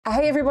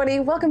Hey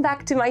everybody, welcome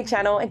back to my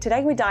channel, and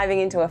today we're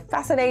diving into a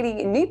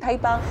fascinating new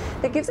paper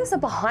that gives us a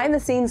behind the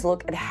scenes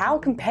look at how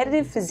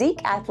competitive physique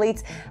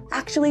athletes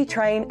actually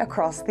train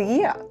across the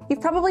year.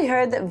 You've probably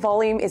heard that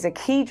volume is a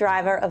key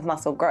driver of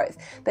muscle growth,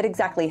 but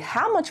exactly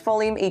how much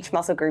volume each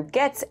muscle group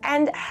gets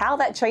and how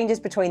that changes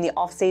between the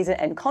off-season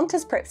and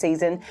contest prep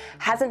season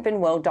hasn't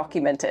been well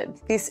documented.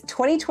 This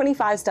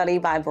 2025 study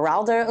by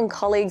Beraldo and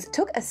colleagues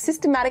took a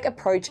systematic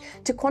approach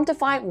to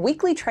quantify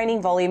weekly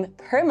training volume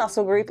per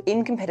muscle group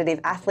in competitive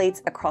athletes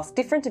across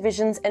different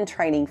divisions and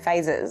training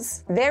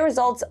phases. Their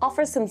results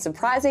offer some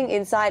surprising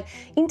insight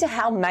into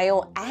how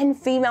male and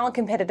female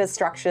competitors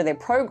structure their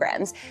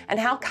programs and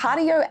how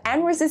cardio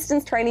and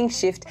resistance training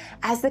shift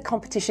as the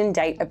competition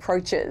date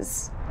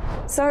approaches.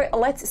 So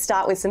let's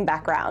start with some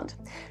background.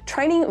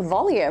 Training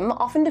volume,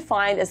 often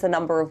defined as the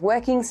number of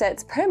working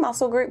sets per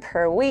muscle group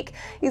per week,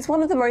 is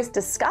one of the most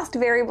discussed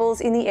variables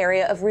in the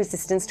area of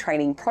resistance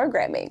training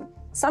programming.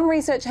 Some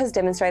research has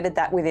demonstrated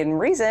that within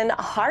reason,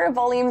 higher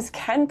volumes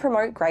can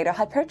promote greater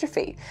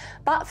hypertrophy.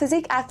 But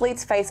physique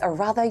athletes face a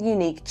rather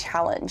unique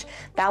challenge,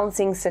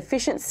 balancing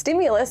sufficient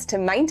stimulus to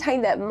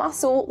maintain that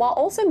muscle while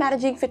also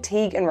managing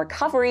fatigue and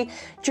recovery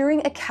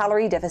during a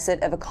calorie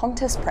deficit of a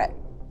contest prep.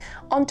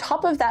 On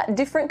top of that,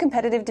 different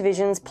competitive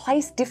divisions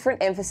place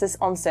different emphasis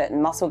on certain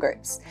muscle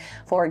groups.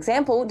 For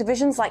example,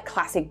 divisions like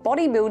classic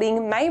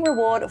bodybuilding may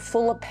reward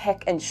fuller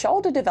pec and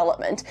shoulder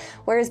development,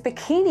 whereas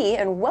bikini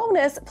and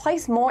wellness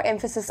place more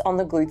emphasis on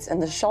the glutes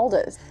and the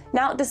shoulders.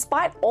 Now,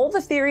 despite all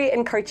the theory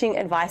and coaching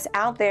advice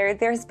out there,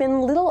 there's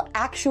been little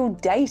actual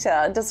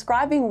data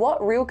describing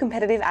what real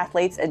competitive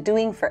athletes are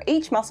doing for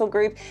each muscle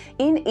group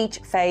in each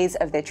phase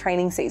of their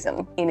training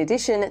season. In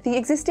addition, the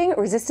existing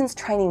resistance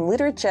training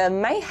literature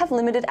may have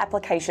limited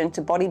application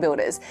to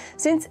bodybuilders,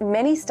 since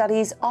many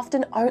studies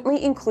often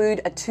only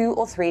include a 2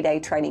 or 3 day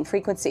training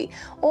frequency,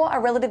 or a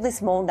relatively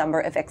small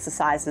number of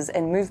exercises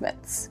and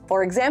movements.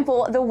 For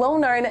example, the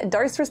well-known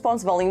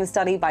dose-response volume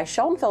study by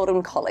Schoenfeld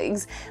and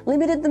colleagues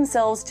limited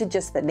themselves to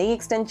just the knee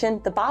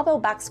extension, the barbell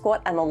back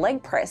squat, and the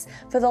leg press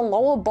for the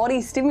lower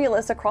body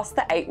stimulus across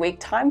the 8-week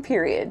time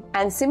period.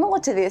 And similar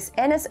to this,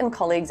 Ennis and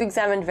colleagues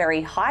examined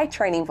very high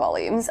training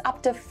volumes,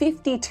 up to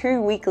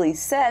 52 weekly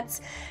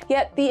sets,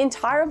 yet the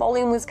entire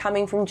volume was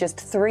coming from just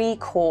 3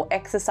 core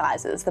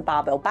exercises: the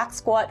barbell back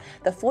squat,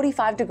 the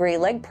 45-degree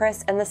leg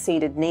press, and the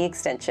seated knee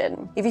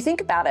extension. If you think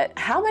about it,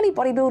 how many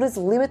bodybuilders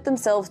limit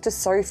themselves to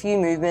so few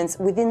movements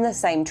within the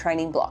same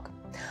training block?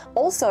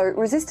 Also,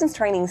 resistance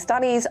training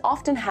studies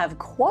often have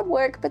quad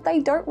work, but they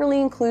don't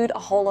really include a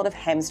whole lot of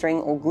hamstring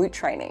or glute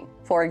training.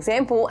 For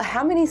example,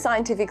 how many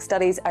scientific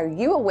studies are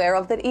you aware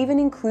of that even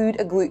include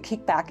a glute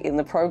kickback in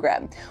the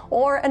program,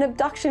 or an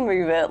abduction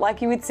mover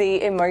like you would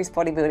see in most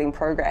bodybuilding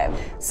programs?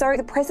 So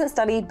the present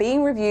study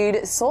being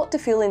reviewed sought to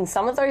fill in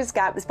some of those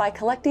gaps by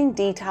collecting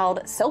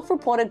detailed,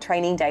 self-reported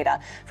training data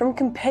from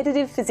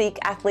competitive physique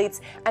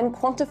athletes and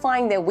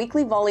quantifying their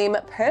weekly volume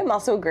per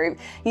muscle group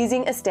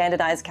using a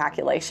standardized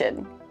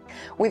calculation.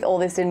 With all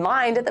this in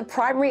mind, the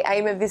primary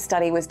aim of this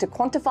study was to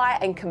quantify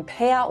and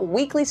compare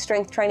weekly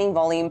strength training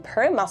volume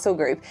per muscle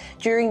group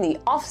during the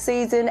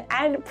off-season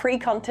and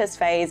pre-contest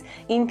phase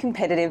in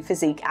competitive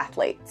physique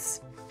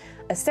athletes.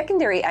 A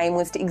secondary aim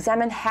was to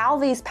examine how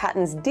these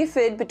patterns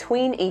differed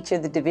between each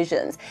of the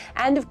divisions,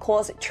 and of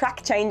course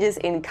track changes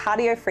in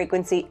cardio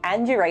frequency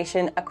and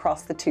duration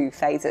across the 2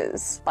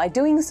 phases. By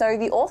doing so,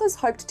 the authors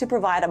hoped to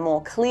provide a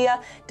more clear,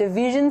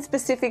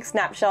 division-specific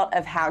snapshot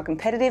of how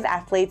competitive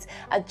athletes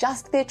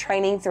adjust their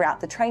training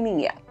throughout the training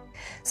year.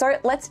 So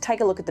let's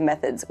take a look at the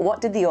methods.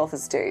 What did the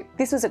authors do?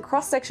 This was a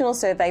cross-sectional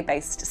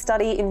survey-based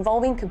study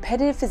involving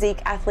competitive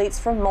physique athletes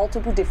from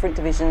multiple different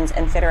divisions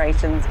and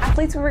federations.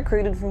 Athletes were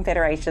recruited from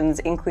federations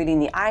including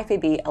the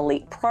IFBB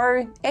Elite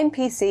Pro,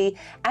 NPC,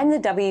 and the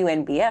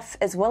WNBF,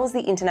 as well as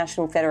the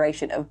International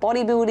Federation of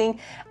Bodybuilding,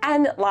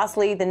 and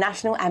lastly, the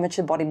National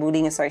Amateur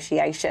Bodybuilding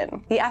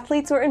Association. The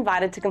athletes were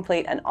invited to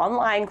complete an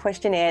online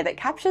questionnaire that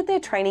captured their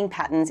training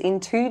patterns in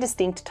 2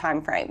 distinct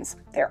timeframes: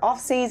 their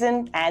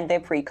off-season and their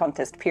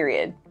pre-contest period.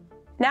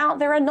 Now,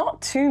 there are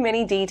not too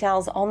many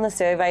details on the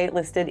survey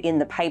listed in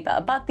the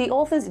paper, but the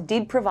authors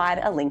did provide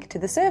a link to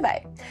the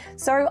survey.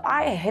 So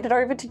I headed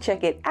over to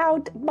check it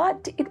out,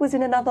 but it was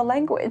in another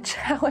language.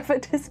 However,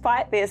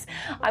 despite this,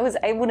 I was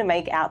able to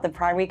make out the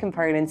primary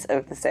components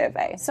of the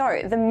survey.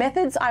 So the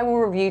methods I will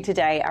review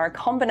today are a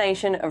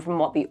combination of from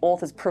what the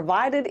authors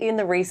provided in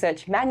the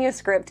research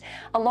manuscript,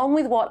 along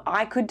with what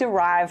I could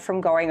derive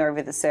from going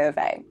over the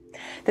survey.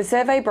 The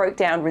survey broke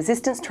down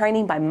resistance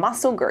training by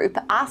muscle group,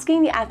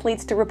 asking the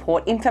athletes to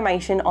report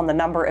information on the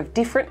number of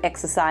different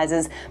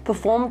exercises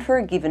performed for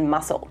a given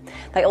muscle.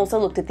 They also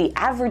looked at the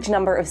average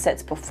number of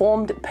sets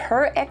performed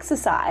per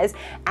exercise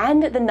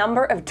and the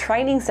number of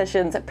training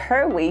sessions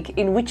per week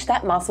in which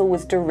that muscle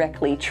was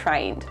directly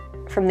trained.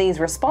 From these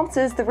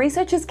responses, the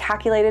researchers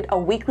calculated a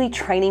weekly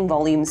training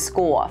volume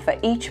score for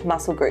each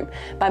muscle group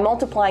by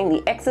multiplying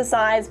the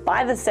exercise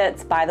by the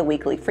sets by the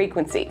weekly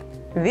frequency.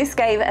 This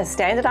gave a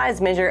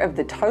standardized measure of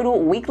the total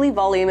weekly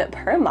volume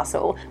per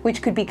muscle,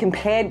 which could be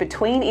compared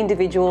between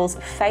individuals,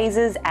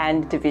 phases,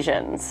 and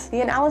divisions.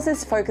 The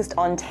analysis focused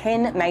on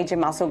 10 major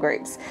muscle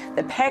groups: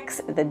 the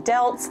pecs, the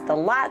delts, the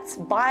lats,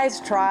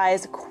 bis,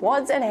 tris,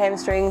 quads and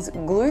hamstrings,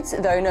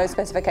 glutes, though no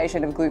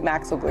specification of glute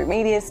max or glute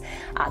medius,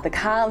 the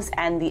calves,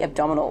 and the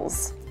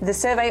abdominals. The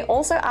survey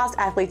also asked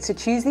athletes to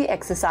choose the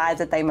exercise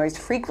that they most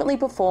frequently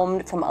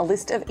performed from a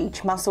list of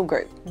each muscle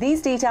group.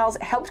 These details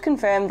helped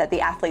confirm that the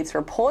athletes'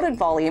 reported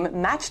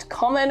volume matched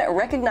common,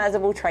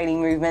 recognizable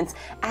training movements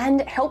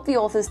and helped the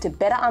authors to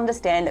better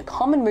understand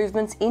common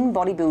movements in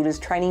bodybuilders'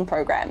 training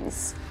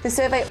programs. The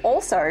survey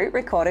also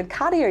recorded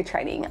cardio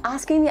training,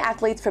 asking the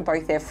athletes for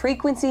both their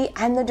frequency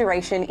and the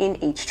duration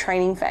in each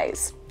training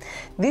phase.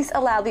 This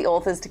allowed the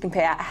authors to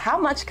compare how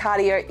much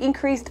cardio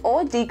increased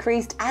or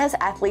decreased as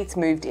athletes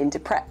moved into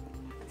prep.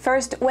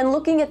 First, when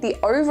looking at the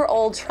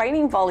overall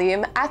training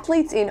volume,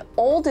 athletes in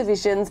all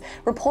divisions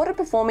reported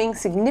performing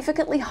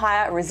significantly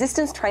higher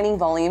resistance training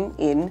volume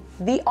in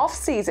the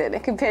off-season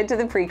compared to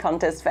the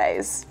pre-contest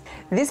phase.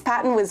 This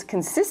pattern was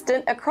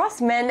consistent across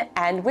men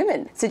and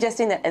women,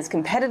 suggesting that as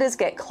competitors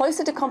get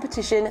closer to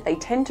competition, they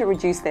tend to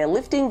reduce their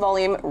lifting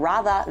volume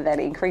rather than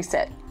increase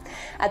it.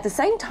 At the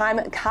same time,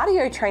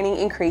 cardio training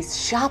increased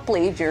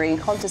sharply during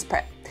contest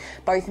prep.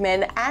 Both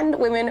men and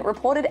women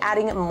reported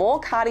adding more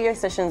cardio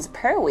sessions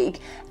per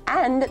week,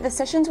 and the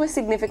sessions were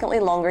significantly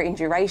longer in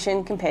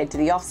duration compared to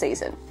the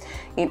off-season.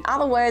 In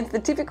other words, the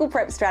typical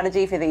prep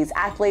strategy for these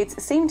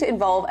athletes seemed to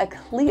involve a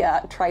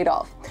clear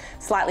trade-off: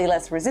 slightly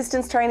less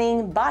resistance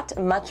training, but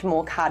much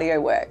more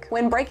cardio work.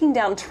 When breaking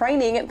down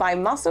training by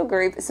muscle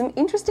group, some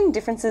interesting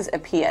differences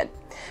appeared.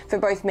 For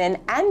both men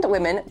and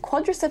women,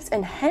 quadriceps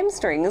and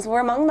hamstrings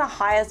were among the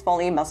highest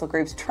volume muscle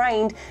groups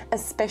trained,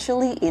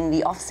 especially in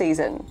the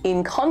off-season.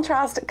 In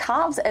contrast,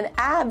 calves and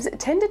abs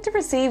tended to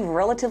receive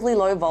relatively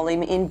low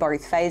volume in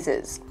both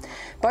phases.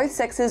 Both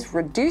sexes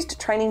reduced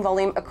training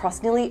volume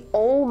across nearly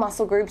all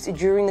muscle groups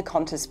during the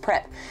contest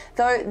prep,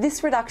 though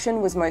this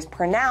reduction was most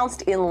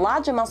pronounced in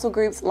larger muscle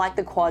groups like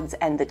the quads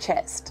and the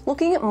chest.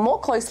 Looking more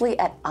closely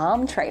at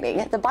arm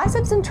training, the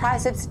biceps and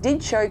triceps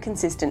did show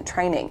consistent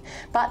training,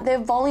 but their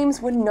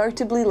volumes were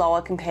notably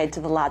lower compared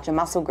to the larger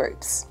muscle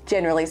groups.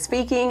 Generally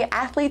speaking,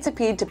 athletes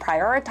appeared to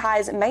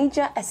prioritize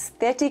major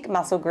aesthetic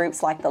muscle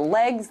groups like the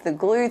legs, the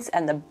glutes,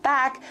 and the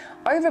back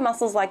over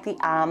muscles like the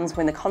arms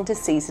when the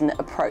contest season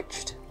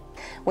approached.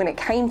 When it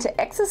came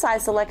to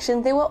exercise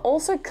selection, there were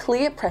also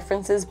clear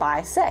preferences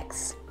by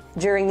sex.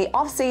 During the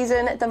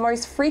off-season, the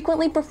most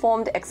frequently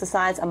performed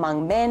exercise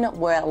among men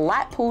were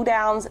lat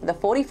pull-downs, the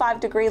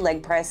 45-degree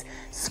leg press,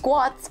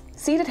 squats,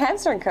 seated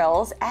hamstring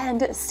curls,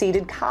 and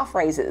seated calf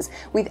raises,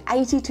 with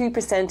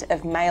 82%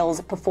 of males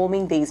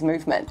performing these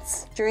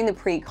movements. During the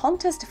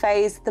pre-contest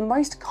phase, the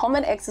most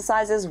common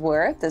exercises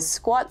were the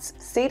squats,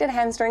 seated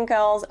hamstring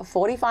curls,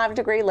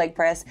 45-degree leg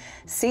press,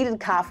 seated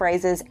calf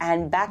raises,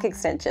 and back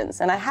extensions.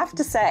 And I have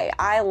to say,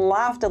 I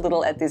laughed a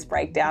little at this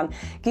breakdown,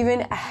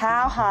 given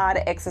how hard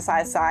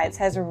exercise science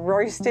has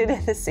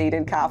roasted the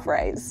seated calf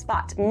raise.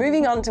 But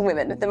moving on to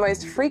women, the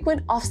most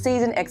frequent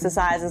off-season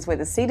exercises were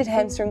the seated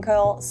hamstring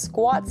curl,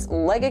 squats,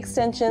 leg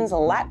extensions,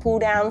 lat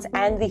pull-downs,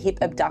 and the hip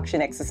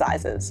abduction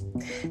exercises.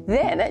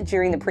 Then,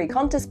 during the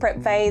pre-contest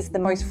prep phase, the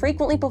most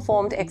frequently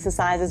performed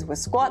exercises were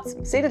squats,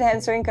 seated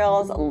hamstring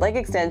curls, leg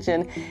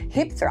extension,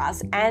 hip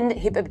thrust, and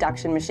hip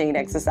abduction machine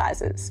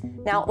exercises.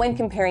 Now, when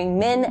comparing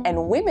men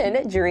and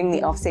women during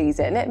the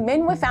off-season,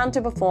 men were found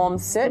to perform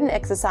certain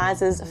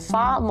exercises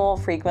far more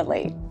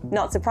frequently.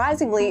 Not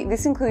surprisingly,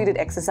 this included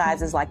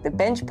exercises like the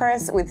bench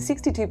press, with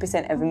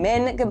 62% of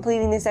men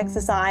completing this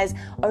exercise,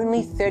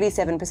 only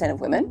 37%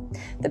 of women,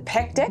 the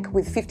pec deck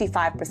with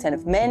 55%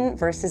 of men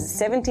versus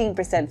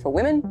 17% for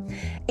women,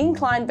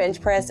 incline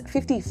bench press,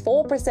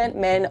 54%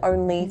 men,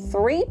 only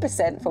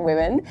 3% for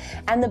women,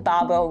 and the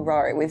barbell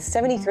row with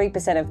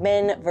 73% of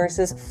men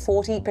versus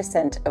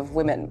 40% of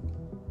women.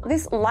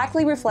 This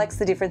likely reflects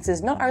the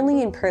differences not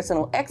only in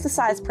personal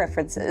exercise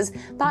preferences,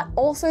 but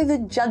also the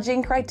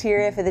judging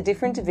criteria for the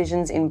different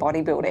divisions in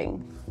bodybuilding.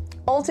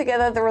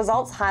 Altogether, the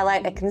results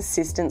highlight a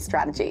consistent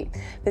strategy.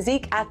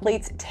 Physique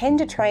athletes tend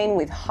to train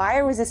with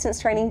higher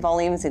resistance training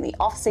volumes in the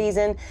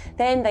off-season,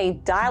 then they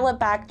dial it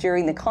back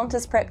during the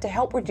contest prep to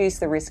help reduce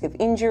the risk of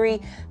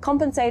injury,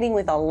 compensating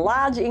with a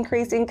large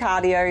increase in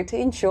cardio to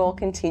ensure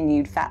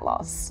continued fat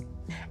loss.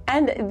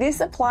 And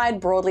this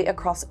applied broadly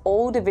across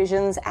all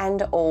divisions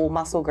and all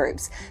muscle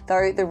groups,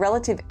 though the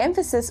relative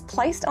emphasis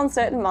placed on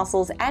certain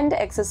muscles and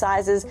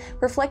exercises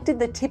reflected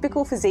the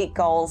typical physique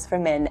goals for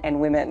men and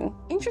women.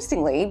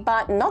 Interestingly,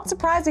 but not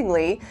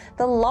surprisingly,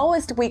 the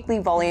lowest weekly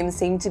volume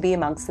seemed to be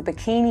amongst the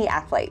bikini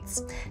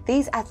athletes.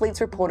 These athletes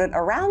reported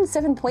around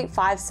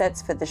 7.5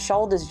 sets for the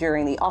shoulders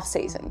during the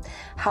off-season.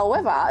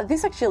 However,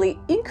 this actually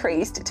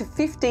increased to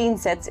 15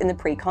 sets in the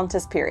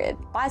pre-contest period.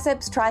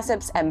 Biceps,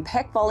 triceps, and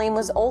pec volume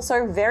was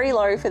also very very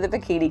low for the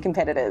bikini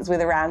competitors, with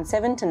around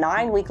 7 to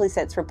 9 weekly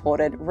sets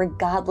reported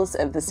regardless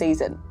of the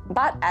season.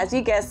 But as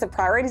you guessed, the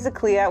priorities are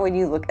clear when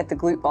you look at the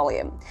glute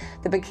volume.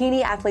 The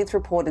bikini athletes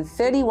reported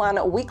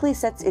 31 weekly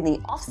sets in the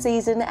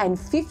off-season and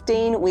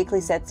 15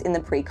 weekly sets in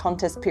the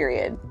pre-contest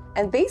period.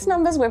 And these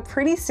numbers were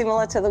pretty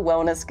similar to the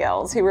wellness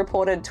girls, who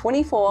reported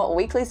 24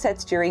 weekly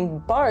sets during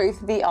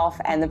both the off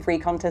and the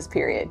pre-contest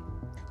period.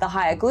 The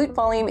higher glute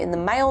volume in the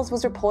males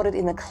was reported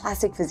in the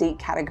classic physique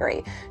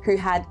category, who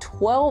had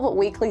 12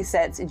 weekly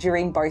sets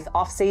during both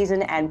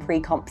off-season and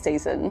pre-comp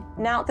season.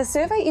 Now, the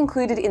survey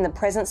included in the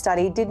present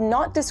study did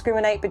not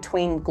discriminate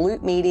between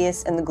glute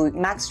medius and the glute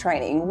max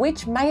training,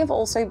 which may have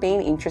also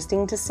been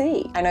interesting to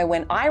see. I know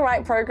when I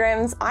write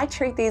programs, I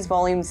treat these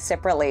volumes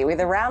separately, with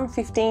around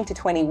 15 to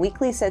 20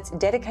 weekly sets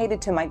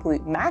dedicated to my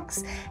glute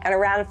max and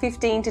around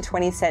 15 to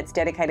 20 sets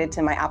dedicated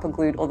to my upper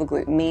glute or the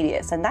glute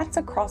medius, and that's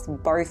across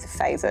both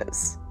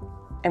phases.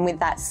 And with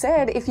that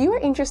said, if you are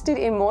interested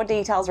in more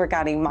details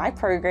regarding my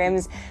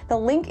programs, the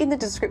link in the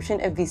description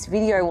of this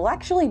video will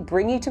actually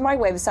bring you to my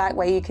website,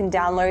 where you can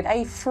download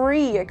a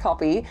free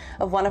copy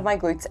of one of my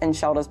glutes and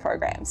shoulders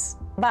programs.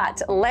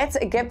 But let's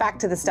get back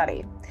to the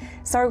study.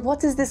 So what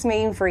does this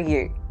mean for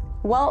you?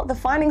 Well, the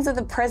findings of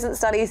the present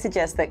study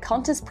suggest that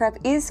contest prep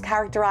is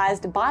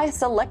characterized by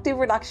selective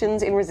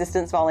reductions in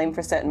resistance volume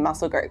for certain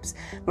muscle groups,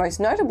 most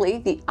notably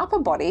the upper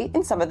body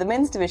in some of the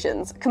men's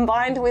divisions,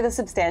 combined with a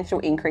substantial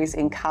increase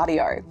in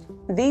cardio.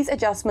 These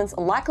adjustments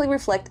likely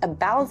reflect a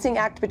balancing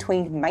act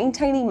between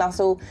maintaining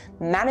muscle,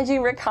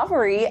 managing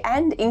recovery,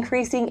 and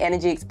increasing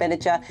energy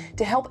expenditure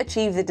to help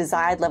achieve the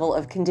desired level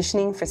of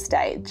conditioning for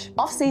stage.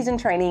 Off-season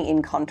training,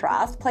 in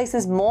contrast,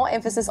 places more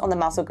emphasis on the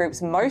muscle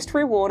groups most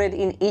rewarded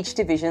in each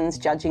division's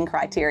judging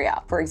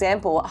criteria. For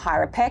example,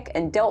 higher pec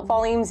and delt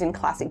volumes in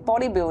classic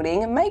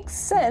bodybuilding makes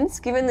sense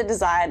given the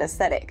desired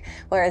aesthetic,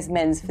 whereas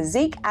men's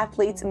physique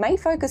athletes may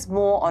focus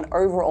more on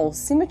overall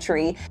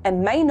symmetry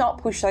and may not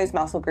push those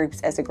muscle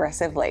groups as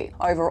aggressively.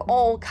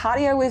 Overall,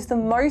 cardio is the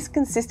most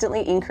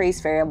consistently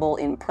increased variable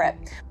in prep,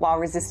 while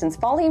resistance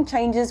volume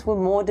changes were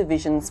more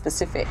division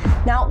specific.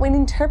 Now, when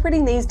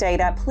interpreting these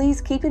data,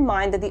 please keep in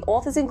mind that the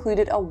authors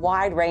included a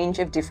wide range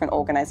of different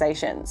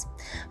organizations.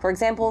 For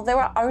example, there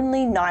were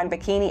only 9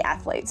 bikini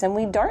athletes, and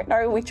we don't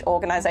know which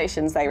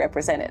organizations they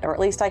represented, or at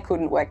least I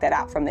couldn't work that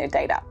out from their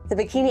data. The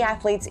bikini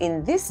athletes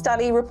in this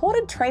study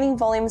reported training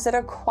volumes that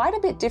are quite a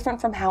bit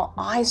different from how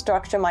I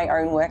structure my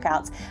own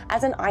workouts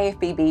as an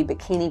IFBB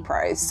bikini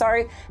pro, so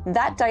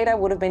that data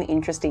would have been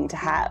interesting to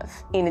have.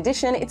 In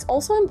addition, it's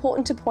also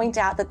important to point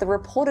out that the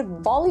reported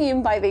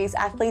volume by these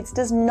athletes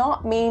does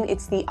not mean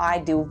it's the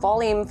ideal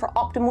volume for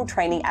optimal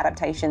training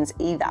adaptations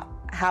either.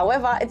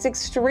 However, it's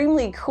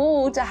extremely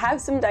cool to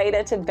have some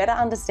data to better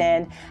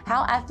understand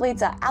how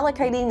athletes are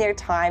allocating their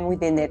time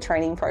within their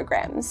training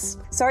programs.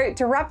 So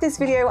to wrap this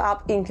video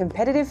up, in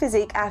competitive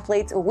physique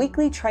athletes, a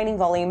weekly training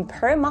volume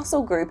per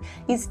muscle group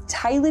is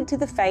tailored to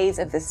the phase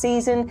of the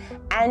season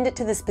and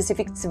to the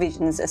specific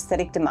division's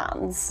aesthetic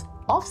demands.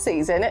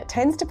 Off-season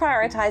tends to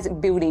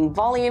prioritize building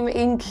volume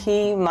in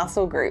key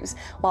muscle groups,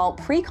 while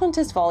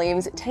pre-contest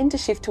volumes tend to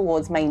shift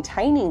towards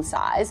maintaining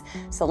size,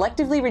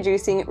 selectively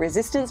reducing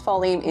resistance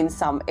volume in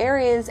some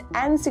areas,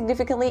 and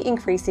significantly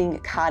increasing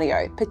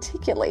cardio,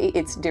 particularly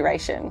its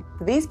duration.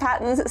 These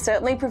patterns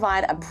certainly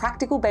provide a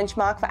practical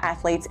benchmark for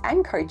athletes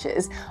and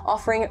coaches,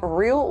 offering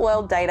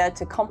real-world data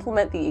to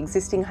complement the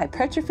existing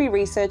hypertrophy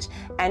research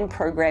and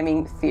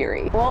programming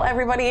theory. Well,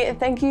 everybody,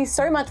 thank you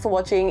so much for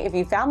watching. If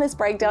you found this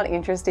breakdown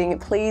interesting,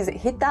 please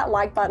hit that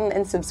like button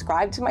and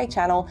subscribe to my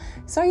channel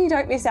so you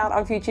don't miss out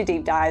on future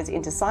deep dives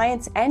into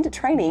science and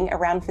training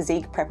around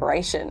physique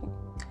preparation.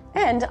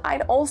 And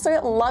I'd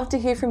also love to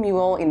hear from you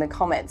all in the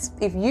comments.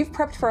 If you've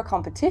prepped for a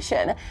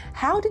competition,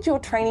 how did your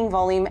training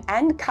volume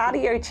and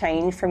cardio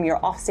change from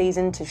your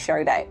off-season to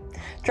show day?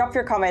 Drop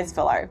your comments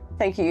below.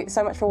 Thank you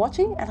so much for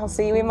watching, and I'll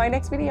see you in my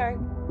next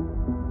video.